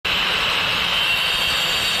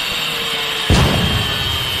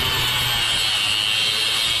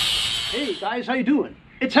Guys, how you doing?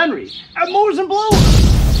 It's Henry at Mowers and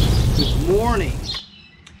Blowers. Good morning.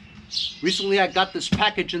 Recently I got this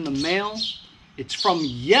package in the mail. It's from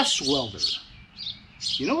YESWELDER.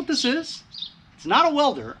 You know what this is? It's not a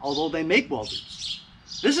welder, although they make welders.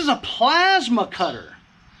 This is a plasma cutter.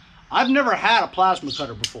 I've never had a plasma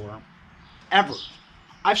cutter before, ever.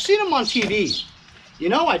 I've seen them on TV. You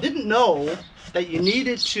know, I didn't know that you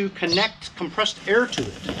needed to connect compressed air to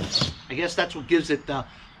it. I guess that's what gives it the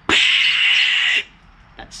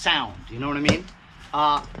that sound, you know what I mean?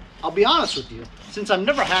 I'll be honest with you, since I've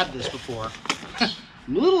never had this before,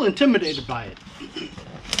 I'm a little intimidated by it.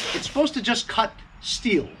 It's supposed to just cut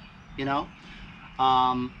steel, you know?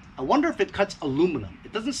 I wonder if it cuts aluminum.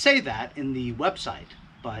 It doesn't say that in the website,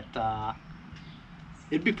 but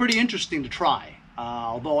it'd be pretty interesting to try,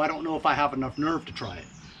 although I don't know if I have enough nerve to try it.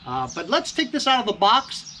 But let's take this out of the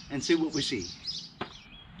box and see what we see.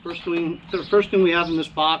 The first thing we have in this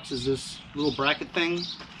box is this little bracket thing.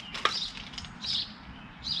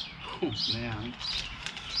 Oh man.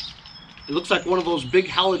 It looks like one of those big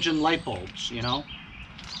halogen light bulbs, you know?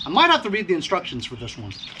 I might have to read the instructions for this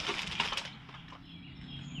one.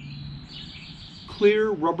 Clear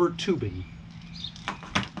rubber tubing.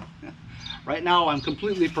 Right now I'm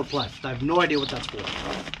completely perplexed. I have no idea what that's for.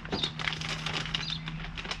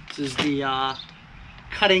 This is the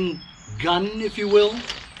cutting gun, if you will,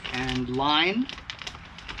 and line.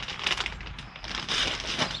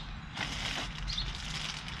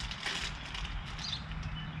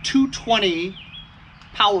 .220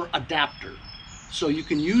 power adapter. So you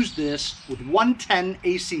can use this with 110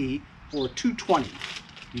 AC or 220.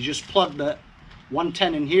 You just plug the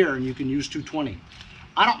 110 in here and you can use 220.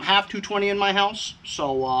 I don't have 220 in my house,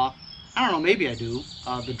 so I don't know, maybe I do.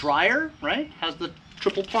 The dryer, right, has the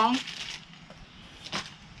triple prong.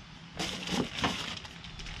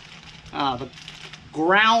 The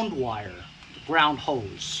ground wire, the ground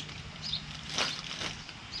hose.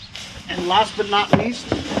 And last but not least,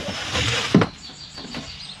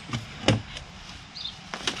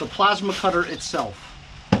 the plasma cutter itself.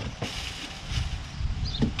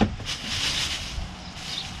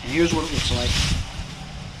 And here's what it looks like.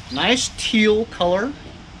 Nice teal color.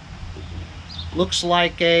 Looks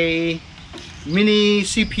like a mini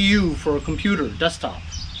CPU for a computer, desktop.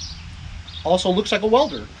 Also looks like a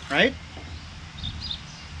welder, right?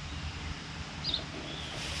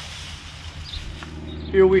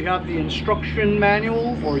 Here we have the instruction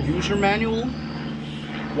manual or user manual.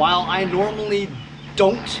 While I normally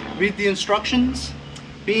don't read the instructions,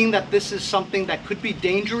 being that this is something that could be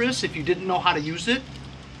dangerous if you didn't know how to use it,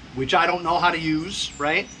 which I don't know how to use,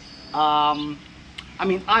 right? I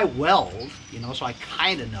mean, I weld, you know, so I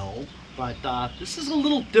kind of know, but this is a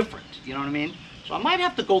little different, you know what I mean? So I might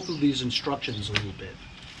have to go through these instructions a little bit.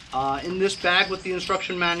 In this bag with the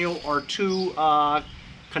instruction manual are two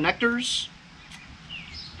connectors.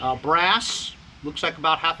 Brass, looks like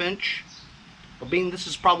about 1/2 inch. But being this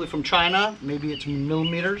is probably from China, maybe it's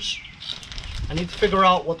millimeters. I need to figure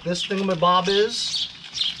out what this thingamabob is.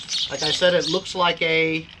 Like I said, it looks like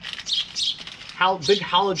a big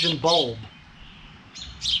halogen bulb.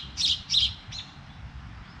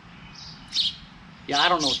 Yeah, I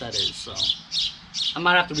don't know what that is, so I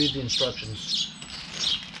might have to read the instructions.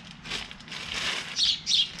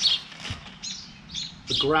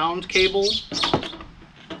 The ground cable.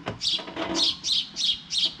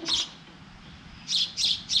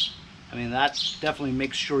 I mean, that definitely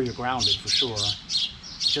makes sure you're grounded for sure.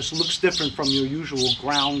 It just looks different from your usual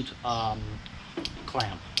ground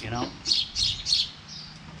clamp, you know?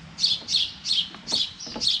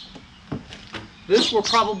 This we're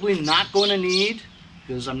probably not going to need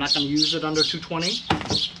because I'm not going to use it under 220.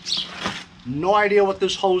 No idea what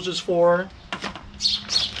this hose is for.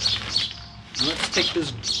 Let's take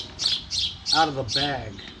this out of the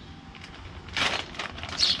bag.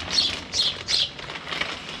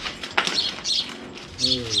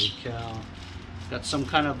 Holy cow. Got some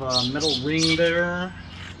kind of a metal ring there.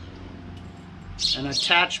 An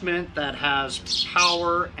attachment that has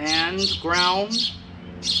power and ground.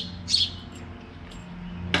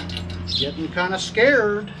 Getting kind of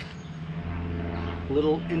scared.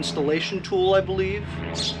 Little installation tool, I believe.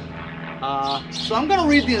 So I'm going to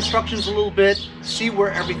read the instructions a little bit, see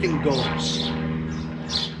where everything goes.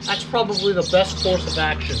 That's probably the best course of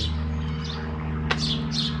action.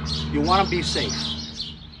 You want to be safe.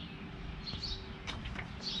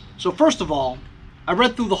 So first of all, I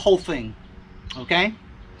read through the whole thing, okay?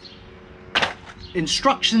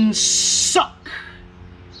 Instructions suck.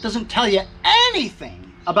 Doesn't tell you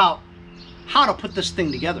anything about how to put this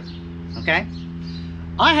thing together, okay?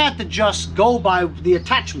 I had to just go by the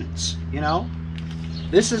attachments, you know?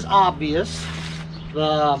 this is obvious,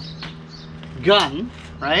 the gun,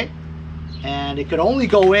 right? And it could only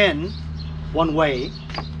go in one way,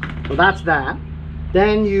 so that's that.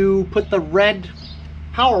 Then you put the red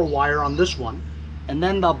power wire on this one, and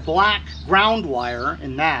then the black ground wire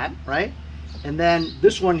in that, right? And then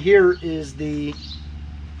this one here is the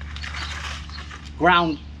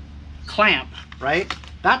ground clamp, right?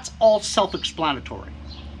 That's all self-explanatory.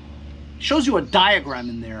 It shows you a diagram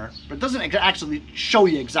in there, but it doesn't actually show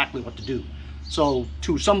you exactly what to do. So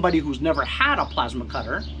to somebody who's never had a plasma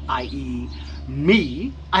cutter, i.e.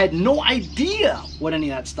 me, I had no idea what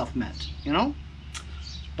any of that stuff meant, you know?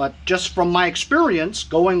 But just from my experience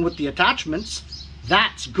going with the attachments,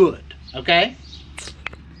 that's good, okay?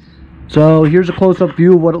 So here's a close-up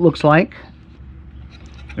view of what it looks like.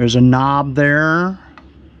 There's a knob there.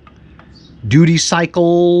 Duty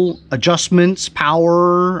cycle adjustments,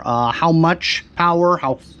 power, how much power,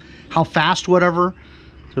 how fast, whatever.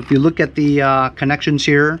 So if you look at the connections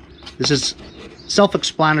here, this is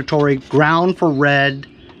self-explanatory. Ground for red,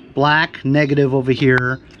 black negative over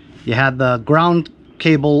here. You have the ground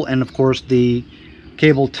cable and of course the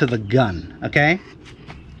cable to the gun, okay?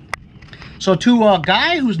 So to a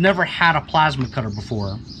guy who's never had a plasma cutter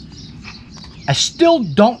before, I still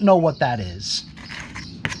don't know what that is.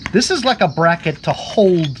 This is like a bracket to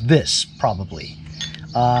hold this, probably.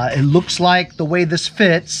 It looks like the way this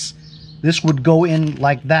fits, this would go in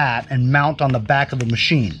like that and mount on the back of the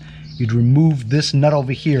machine. You'd remove this nut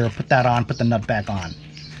over here, put that on, put the nut back on.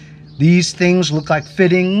 These things look like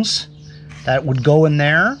fittings that would go in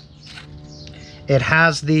there. It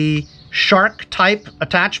has the shark type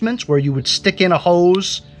attachments where you would stick in a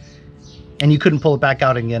hose and you couldn't pull it back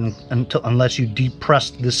out again unless you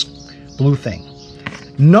depressed this blue thing.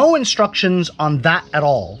 No instructions on that at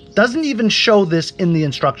all. Doesn't even show this in the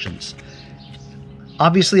instructions.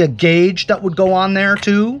 Obviously a gauge that would go on there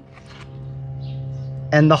too.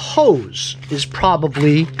 And the hose is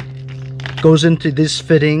probably goes into this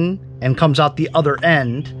fitting and comes out the other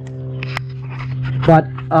end. But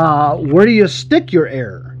where do you stick your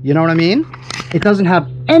air? You know what I mean? It doesn't have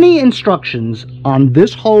any instructions on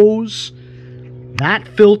this hose, that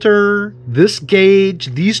filter, this gauge,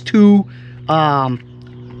 these two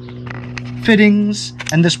fittings,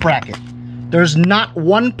 and this bracket. There's not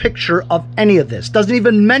one picture of any of this. Doesn't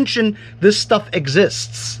even mention this stuff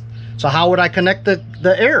exists. So how would I connect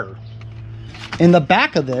the air? In the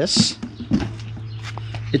back of this,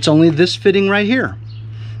 it's only this fitting right here.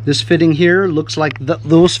 This fitting here looks like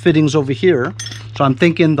those fittings over here. So I'm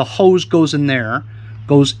thinking the hose goes in there,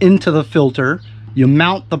 goes into the filter, you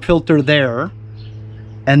mount the filter there,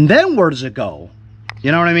 and then where does it go?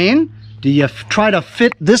 You know what I mean? Do you try to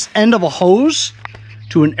fit this end of a hose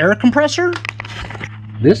to an air compressor?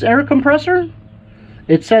 This air compressor?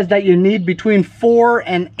 It says that you need between 4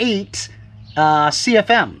 and 8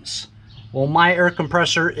 CFMs. Well, my air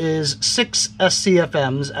compressor is 6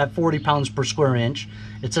 SCFMs at 40 pounds per square inch.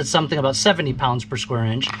 It said something about 70 pounds per square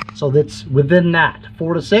inch. So that's within that.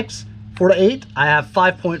 4 to 6, 4 to 8, I have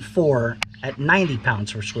 5.4 at 90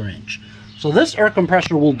 pounds per square inch. So this air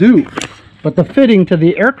compressor will do. But the fitting to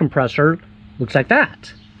the air compressor looks like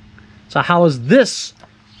that. So how is this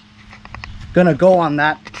gonna go on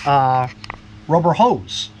that rubber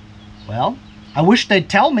hose? Well, I wish they'd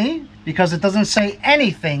tell me, because it doesn't say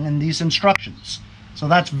anything in these instructions. So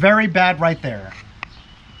that's very bad right there.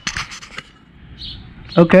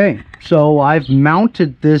 Okay, so I've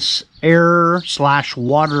mounted this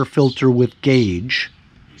air/water filter with gauge.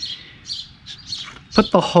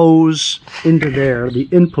 Put the hose into there, the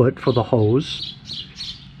input for the hose,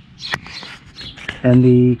 and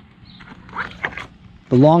the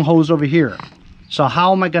long hose over here. So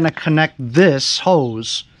how am I going to connect this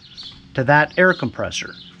hose to that air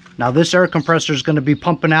compressor? Now this air compressor is going to be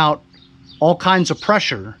pumping out all kinds of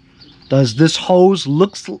pressure. Does this hose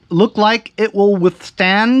look like it will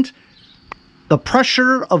withstand the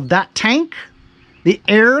pressure of that tank? The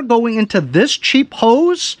air going into this cheap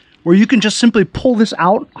hose, where you can just simply pull this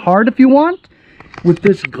out hard if you want, with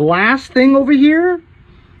this glass thing over here.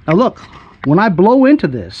 Now look, when I blow into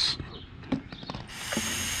this,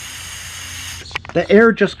 the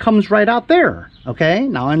air just comes right out there, okay?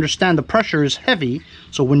 Now I understand the pressure is heavy,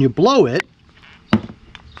 so when you blow it,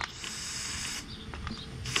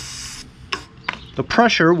 the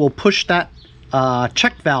pressure will push that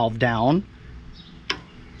check valve down.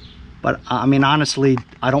 But I mean, honestly,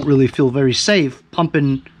 I don't really feel very safe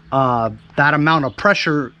pumping that amount of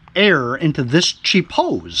pressure air into this cheap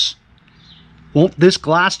hose. Won't this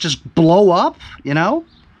glass just blow up, you know?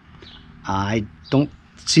 I don't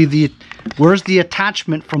see where's the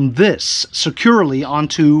attachment from this securely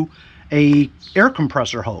onto a air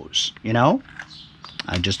compressor hose, you know?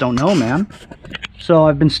 I just don't know, man. So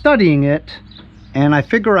I've been studying it, and I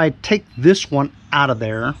figure I'd take this one out of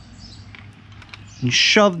there and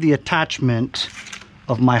shove the attachment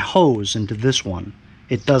of my hose into this one.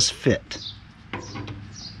 It does fit.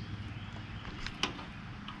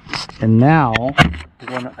 And now we're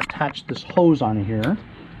going to attach this hose on here.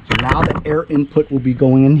 So now the air input will be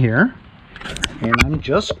going in here. And I'm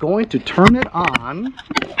just going to turn it on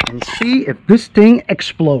and see if this thing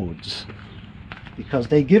explodes. Because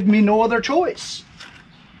they give me no other choice.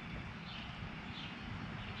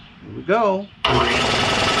 Here we go.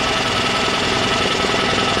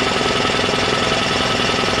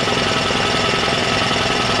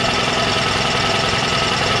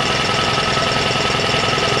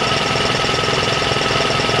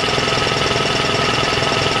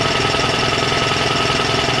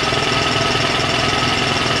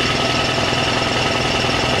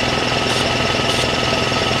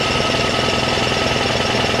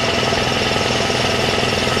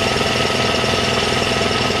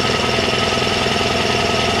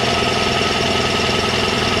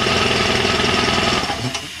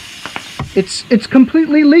 It's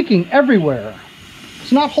completely leaking everywhere.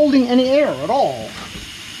 It's not holding any air at all.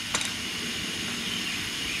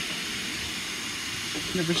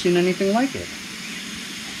 Never seen anything like it.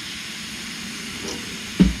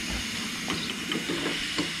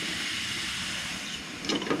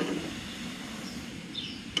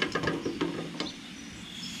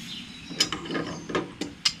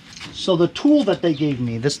 So the tool that they gave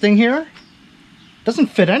me, this thing here, doesn't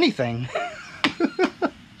fit anything.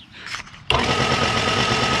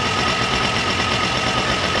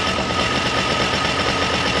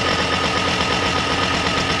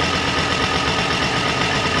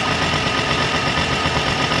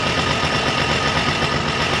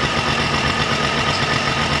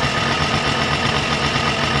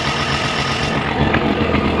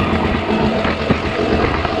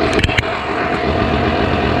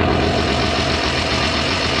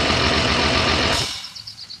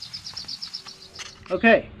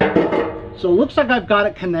 Okay, so it looks like I've got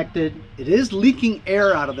it connected. It is leaking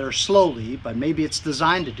air out of there slowly, but maybe it's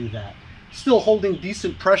designed to do that. Still holding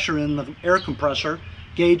decent pressure in the air compressor.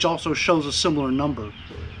 Gauge also shows a similar number.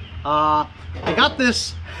 I got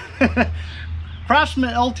this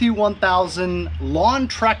Craftsman LT1000 lawn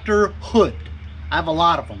tractor hood. I have a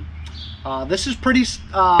lot of them. This is pretty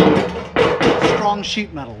strong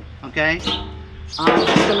sheet metal, okay?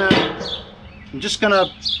 I'm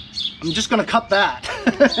just gonna cut that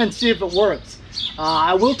and see if it works.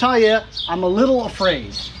 I will tell you, I'm a little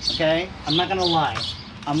afraid, okay? I'm not gonna lie.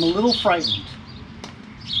 I'm a little frightened.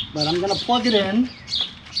 But I'm gonna plug it in.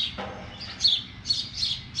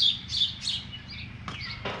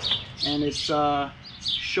 And it's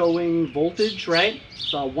showing voltage, right?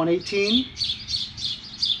 It's 118.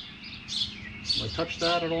 Do I touch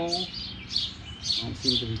that at all? I don't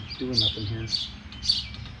seem to be doing nothing here.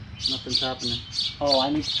 Nothing's happening. Oh,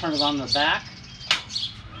 I need to turn it on the back.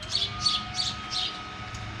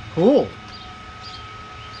 Cool.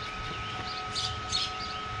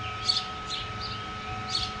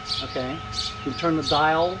 Okay, you can turn the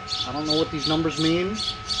dial. I don't know what these numbers mean. I'll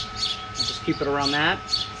just keep it around that.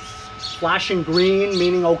 Flashing green,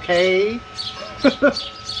 meaning okay.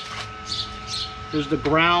 There's the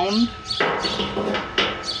ground.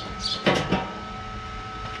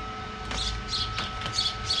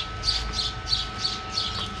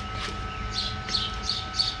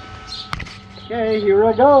 Okay, here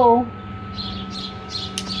I go.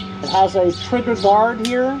 It has a trigger guard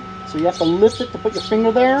here, so you have to lift it to put your finger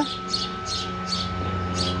there.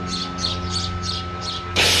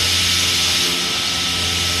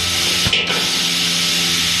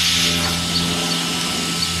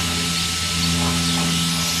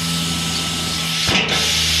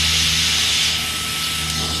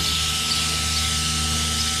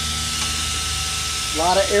 A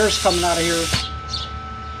lot of air's coming out of here.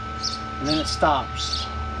 And then it stops.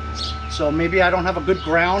 So maybe I don't have a good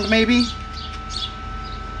ground, maybe?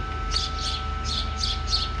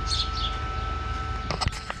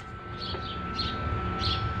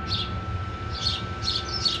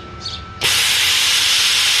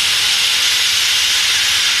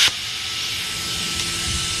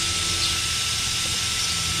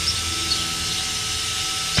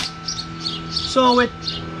 So it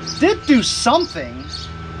did do something,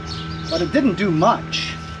 but it didn't do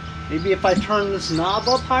much. Maybe if I turn this knob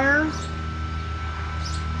up higher.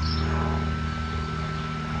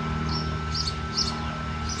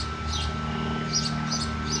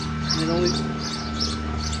 It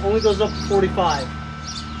only goes up to 45.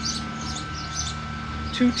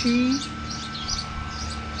 2T.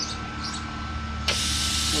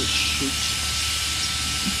 Oh shoot.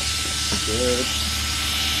 Good.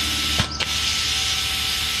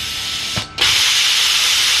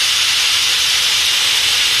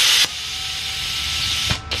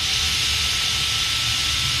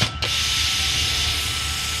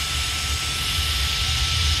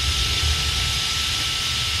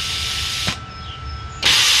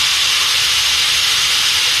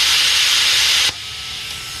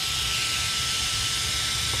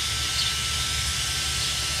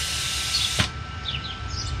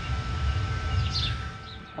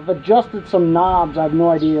 I've adjusted some knobs, I have no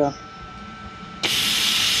idea.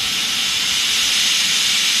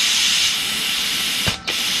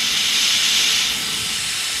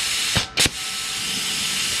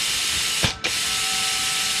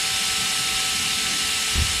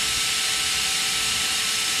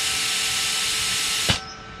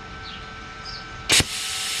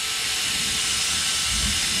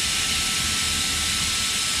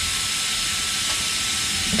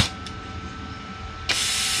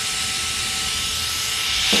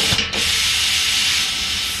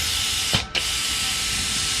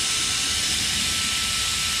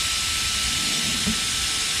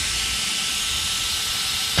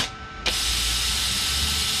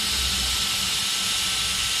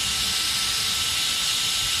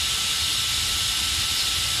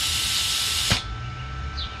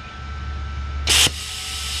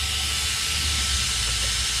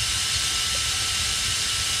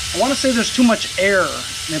 I want to say there's too much air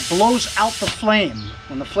and it blows out the flame.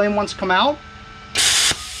 When the flame wants to come out,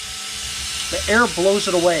 the air blows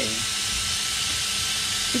it away.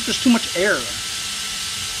 I think there's too much air.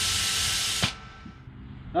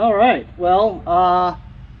 All right, well,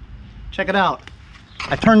 check it out.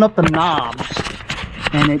 I turned up the knobs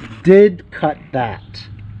and it did cut that.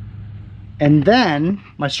 And then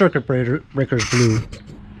my circuit breakers blew.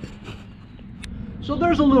 So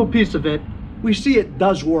there's a little piece of it. We see it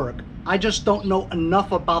does work. I just don't know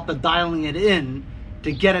enough about the dialing it in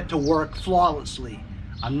to get it to work flawlessly.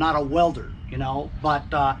 I'm not a welder, you know, but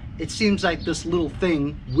it seems like this little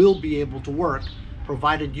thing will be able to work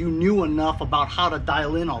provided you knew enough about how to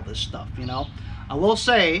dial in all this stuff, you know. I will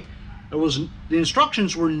say the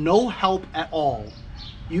instructions were no help at all.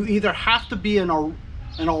 You either have to be an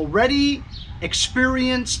already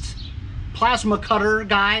experienced plasma cutter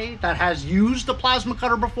guy that has used a plasma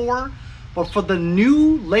cutter before, but for the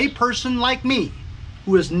new layperson like me,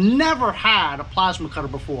 who has never had a plasma cutter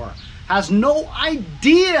before, has no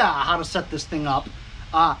idea how to set this thing up,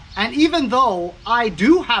 and even though I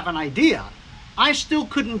do have an idea, I still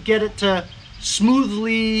couldn't get it to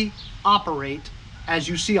smoothly operate as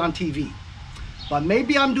you see on TV. But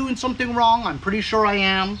maybe I'm doing something wrong. I'm pretty sure I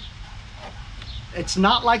am. It's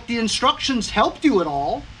not like the instructions helped you at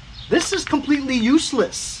all. This is completely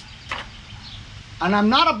useless. And I'm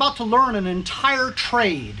not about to learn an entire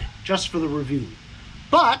trade just for the review.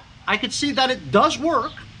 But I could see that it does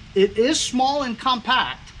work. It is small and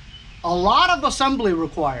compact. A lot of assembly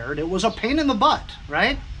required. It was a pain in the butt,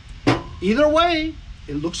 right? Either way,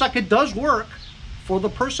 it looks like it does work for the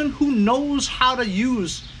person who knows how to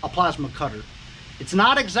use a plasma cutter. It's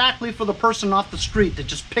not exactly for the person off the street to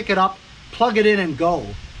just pick it up, plug it in and go.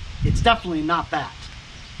 It's definitely not that.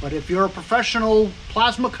 But if you're a professional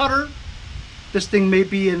plasma cutter, this thing may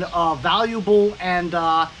be a valuable and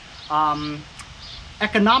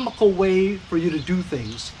economical way for you to do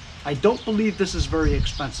things. I don't believe this is very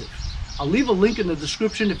expensive. I'll leave a link in the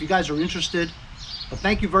description if you guys are interested. But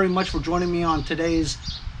thank you very much for joining me on today's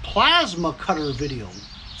plasma cutter video.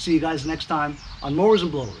 See you guys next time on Mowers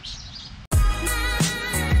and Blowers.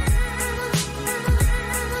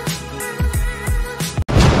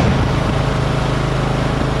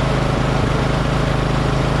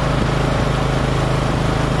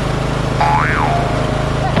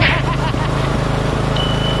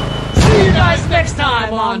 Next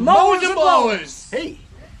time on Mowers and Blowers. Hey,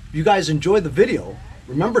 if you guys enjoyed the video,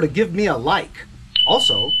 remember to give me a like.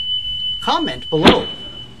 Also, comment below.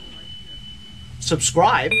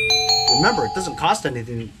 Subscribe. Remember, it doesn't cost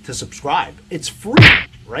anything to subscribe. It's free,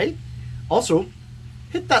 right? Also,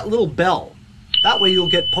 hit that little bell. That way you'll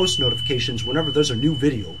get post notifications whenever there's a new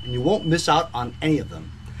video and you won't miss out on any of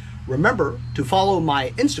them. Remember to follow my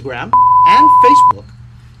Instagram and Facebook,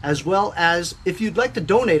 as well as if you'd like to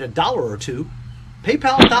donate $1 or $2,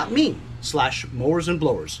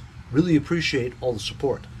 paypal.me/mowersandblowers. Really appreciate all the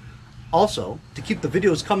support. Also, to keep the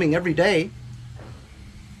videos coming every day,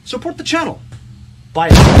 support the channel.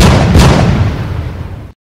 Bye.